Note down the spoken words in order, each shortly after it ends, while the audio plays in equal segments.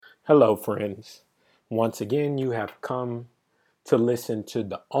Hello, friends. Once again, you have come to listen to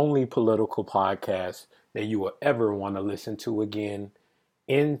the only political podcast that you will ever want to listen to again,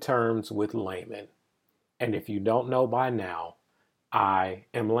 In Terms with Leighmann. And if you don't know by now, I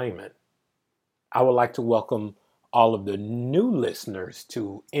am Leighmann. I would like to welcome all of the new listeners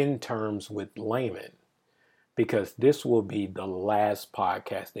to In Terms with Leighmann because this will be the last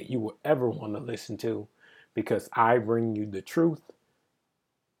podcast that you will ever want to listen to because I bring you the truth,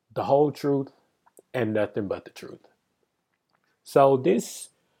 the whole truth, and nothing but the truth. So, this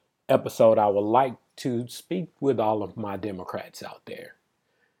episode, I would like to speak with all of my Democrats out there.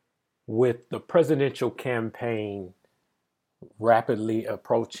 With the presidential campaign rapidly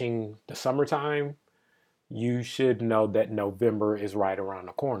approaching the summertime, you should know that November is right around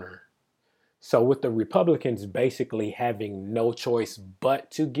the corner. So, with the Republicans basically having no choice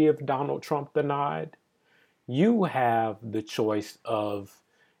but to give Donald Trump the nod, you have the choice of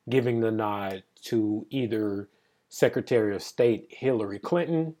giving the nod to either Secretary of State Hillary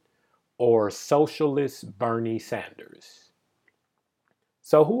Clinton or socialist Bernie Sanders.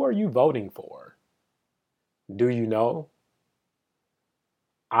 So, who are you voting for? Do you know?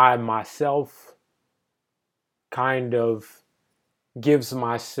 I myself kind of gives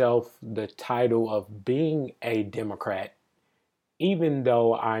myself the title of being a Democrat, even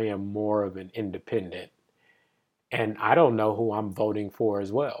though I am more of an independent. And I don't know who I'm voting for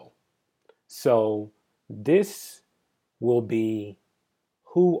as well. So, this will be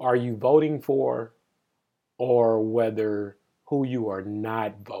who are you voting for or whether who you are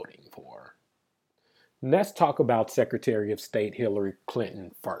not voting for. Let's talk about Secretary of State Hillary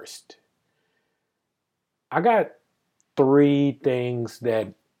Clinton first. I got three things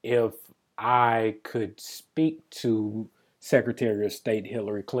that if I could speak to Secretary of State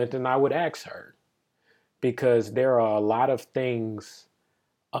Hillary Clinton, I would ask her because there are a lot of things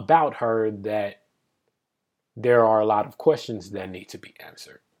about her that there are a lot of questions that need to be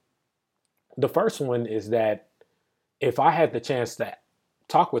answered. The first one is that if I had the chance to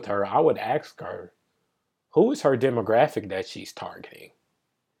talk with her, I would ask her, who is her demographic that she's targeting?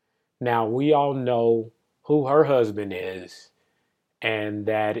 Now, we all know who her husband is, and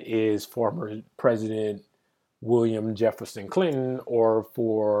that is former President William Jefferson Clinton, or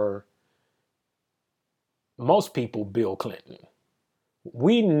for most people, Bill Clinton.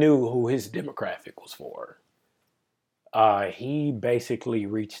 We knew who his demographic was for. He basically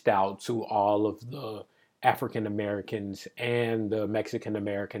reached out to all of the African Americans and the Mexican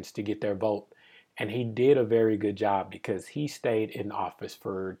Americans to get their vote. And he did a very good job because he stayed in office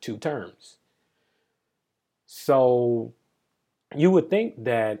for 2 terms. So you would think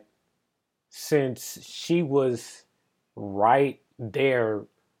that since she was right there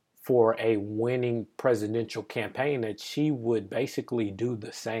for a winning presidential campaign, that she would basically do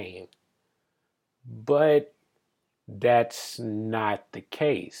the same. But that's not the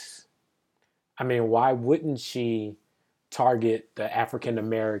case. I mean, why wouldn't she target the African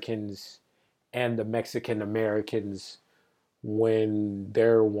Americans and the Mexican Americans when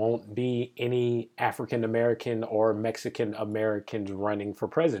there won't be any African American or Mexican Americans running for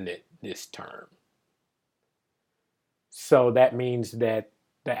president this term? So that means that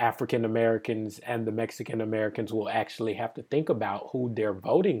the African Americans and the Mexican Americans will actually have to think about who they're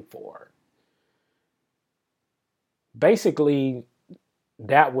voting for. Basically,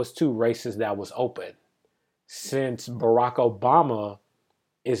 that was two races that was open. Since Barack Obama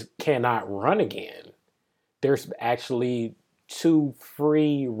cannot run again, there's actually two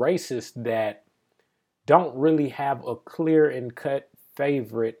free races that don't really have a clear and cut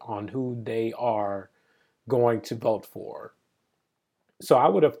favorite on who they are going to vote for. So I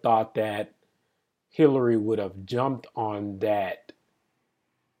would have thought that Hillary would have jumped on that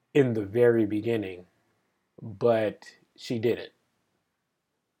in the very beginning, but she didn't.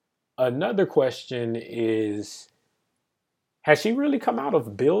 Another question is, has she really come out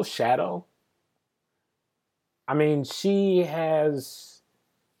of Bill's shadow? I mean, she has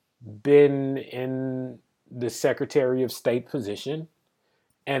been in the Secretary of State position,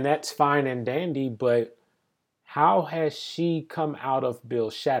 and that's fine and dandy, but how has she come out of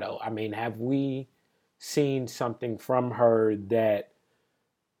Bill's shadow? I mean, have we seen something from her that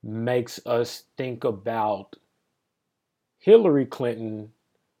makes us think about Hillary Clinton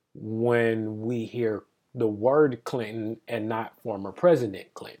when we hear the word Clinton and not former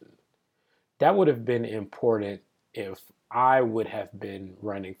President Clinton? That would have been important if I would have been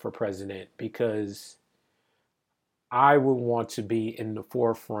running for president because I would want to be in the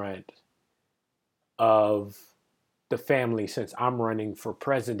forefront of the family since I'm running for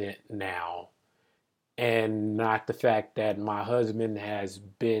president now. and not the fact that my husband has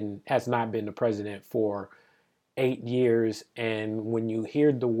not been the president for 8 years. And when you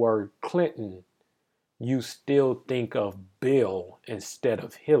hear the word Clinton, you still think of Bill instead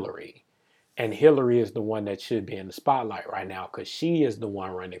of Hillary. And Hillary is the one that should be in the spotlight right now because she is the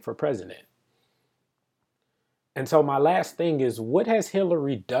one running for president. And so my last thing is, what has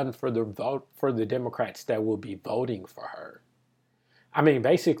Hillary done for the Democrats that will be voting for her? I mean,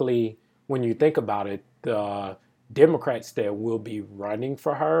 basically, when you think about it, the Democrats that will be running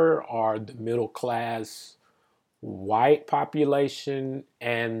for her are the middle class white population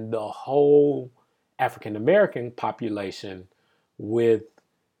and the whole African American population, with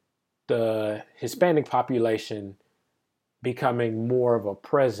the Hispanic population becoming more of a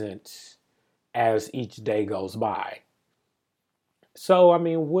presence as each day goes by. So, I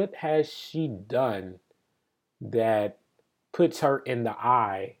mean, what has she done that puts her in the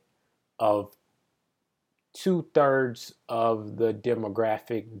eye of two-thirds of the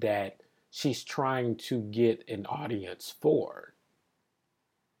demographic that she's trying to get an audience for?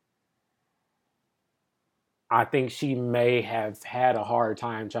 I think she may have had a hard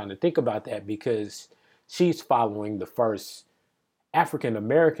time trying to think about that because she's following the first African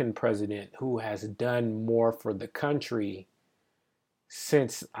American president who has done more for the country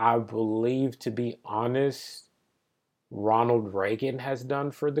since, I believe, to be honest, Ronald Reagan has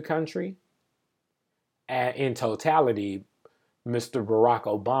done for the country. In totality, Mr. Barack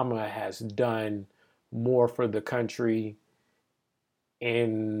Obama has done more for the country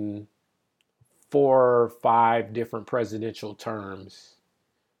in 4 or 5 different presidential terms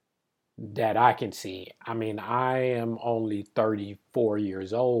that I can see. I mean, I am only 34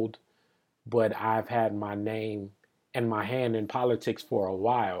 years old, but I've had my name and my hand in politics for a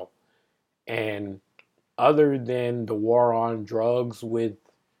while. And other than the war on drugs with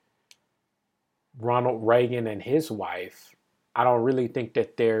Ronald Reagan and his wife, I don't really think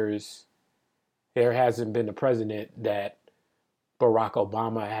that there hasn't been a president that Barack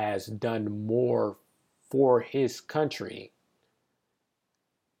Obama has done more for his country.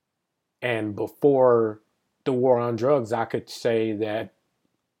 And before the war on drugs, I could say that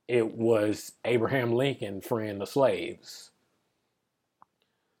it was Abraham Lincoln freeing the slaves.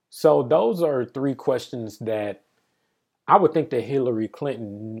 So those are 3 questions that I would think that Hillary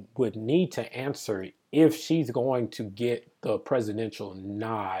Clinton would need to answer if she's going to get the presidential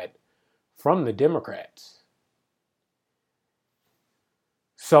nod from the Democrats.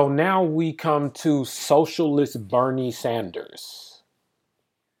 So now we come to socialist Bernie Sanders.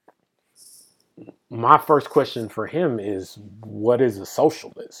 My first question for him is, what is a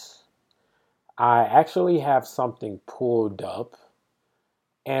socialist? I actually have something pulled up,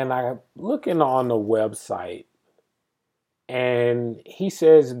 and I'm looking on the website, and he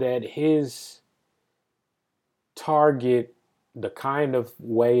says that his target, the kind of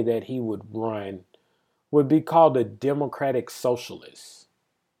way that he would run, would be called a democratic socialist.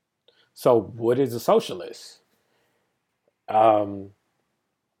 So, what is a socialist? Um,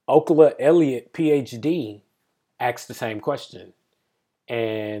 Okla Elliott, PhD, asked the same question.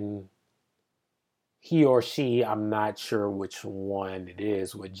 And he or she, I'm not sure which one it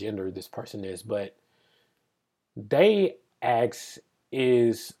is, what gender this person is, but they ask,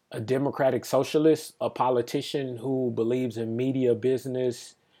 is a democratic socialist a politician who believes in media,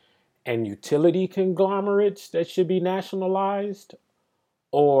 business, and utility conglomerates that should be nationalized?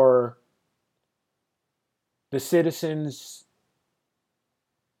 Or the citizens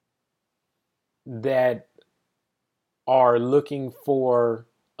that are looking for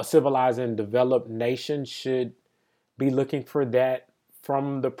a civilized and developed nation should be looking for that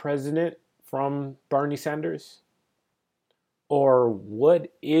from the president, from Bernie Sanders? Or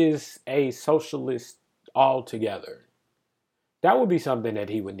what is a socialist altogether? That would be something that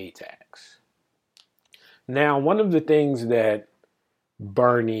he would need to ask. Now, one of the things that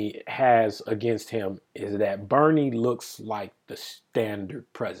Bernie has against him is that Bernie looks like the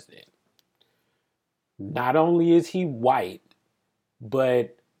standard president. Not only is he white,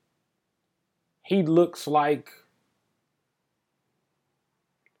 but he looks like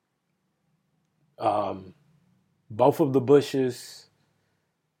um, both of the Bushes,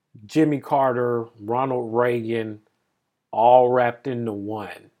 Jimmy Carter, Ronald Reagan, all wrapped into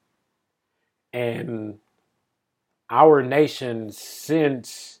one. And our nation,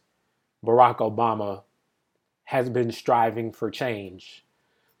 since Barack Obama, has been striving for change.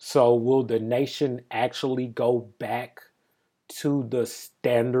 So, will the nation actually go back to the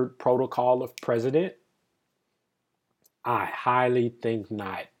standard protocol of president? I highly think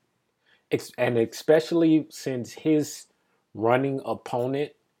not. And especially since his running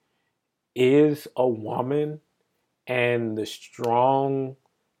opponent is a woman, and the strong,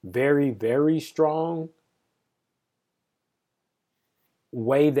 very, very strong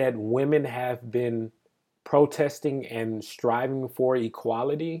way that women have been protesting and striving for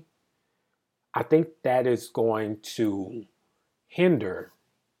equality, I think that is going to hinder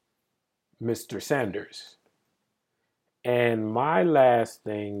Mr. Sanders. And my last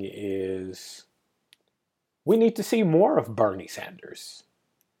thing is we need to see more of Bernie Sanders.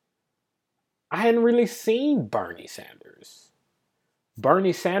 I hadn't really seen Bernie Sanders.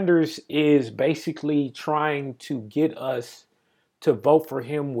 Bernie Sanders is basically trying to get us to vote for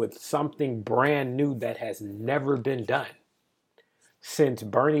him with something brand new that has never been done. Since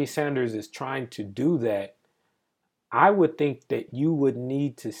Bernie Sanders is trying to do that, I would think that you would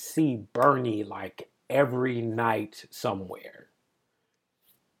need to see Bernie like every night somewhere.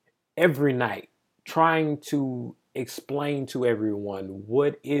 Every night, trying to explain to everyone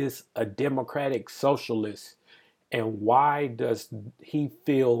what is a democratic socialist and why does he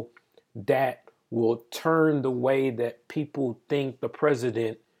feel that will turn the way that people think the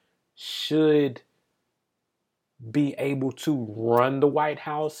president should be able to run the White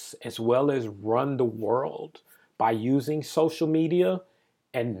House as well as run the world by using social media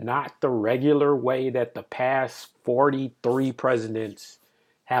and not the regular way that the past 43 presidents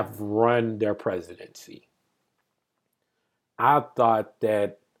have run their presidency. I thought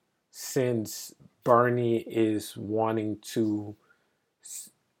that since Bernie is wanting to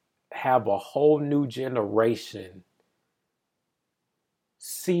have a whole new generation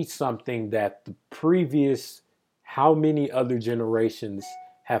see something that the previous, how many other generations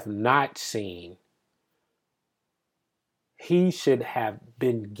have not seen, he should have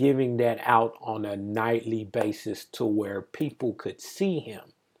been giving that out on a nightly basis to where people could see him.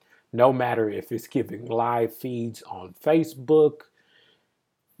 No matter if it's giving live feeds on Facebook,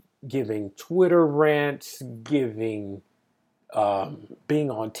 giving Twitter rants, giving being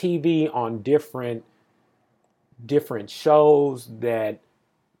on TV on different shows that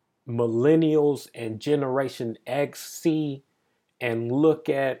millennials and Generation X see and look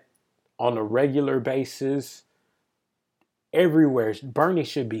at on a regular basis. Everywhere, Bernie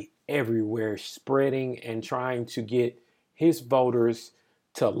should be everywhere, spreading and trying to get his voters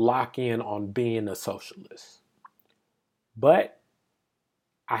to lock in on being a socialist. But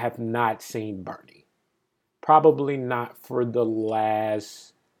I have not seen Bernie. Probably not for the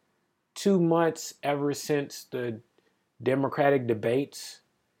last 2 months, ever since the Democratic debates.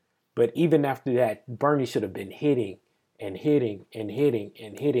 But even after that, Bernie should have been hitting and hitting and hitting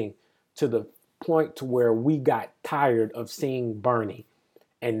and hitting to the point to where we got tired of seeing Bernie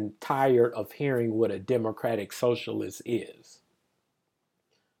and tired of hearing what a democratic socialist is.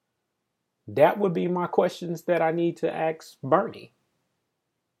 That would be my questions that I need to ask Bernie.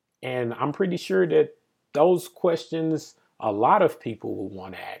 And I'm pretty sure that those questions a lot of people will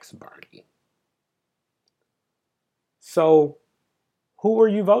want to ask Bernie. So, who are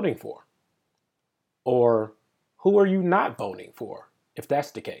you voting for? Or who are you not voting for, if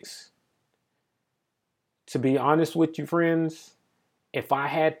that's the case? To be honest with you, friends, if I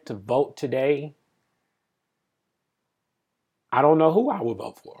had to vote today, I don't know who I would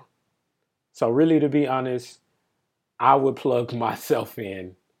vote for. So really, to be honest, I would plug myself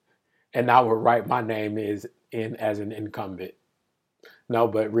in and I would write my name in as an incumbent. No,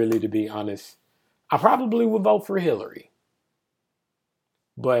 but really, to be honest, I probably would vote for Hillary.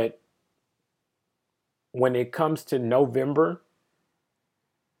 But when it comes to November,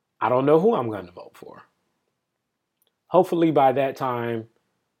 I don't know who I'm going to vote for. Hopefully by that time,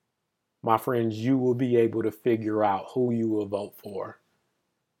 my friends, you will be able to figure out who you will vote for.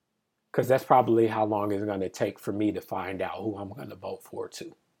 Because that's probably how long it's going to take for me to find out who I'm going to vote for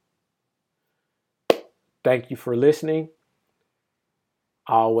too. Thank you for listening.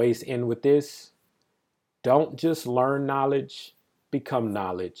 I always end with this. Don't just learn knowledge, become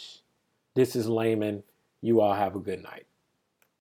knowledge. This is Leighmann. You all have a good night.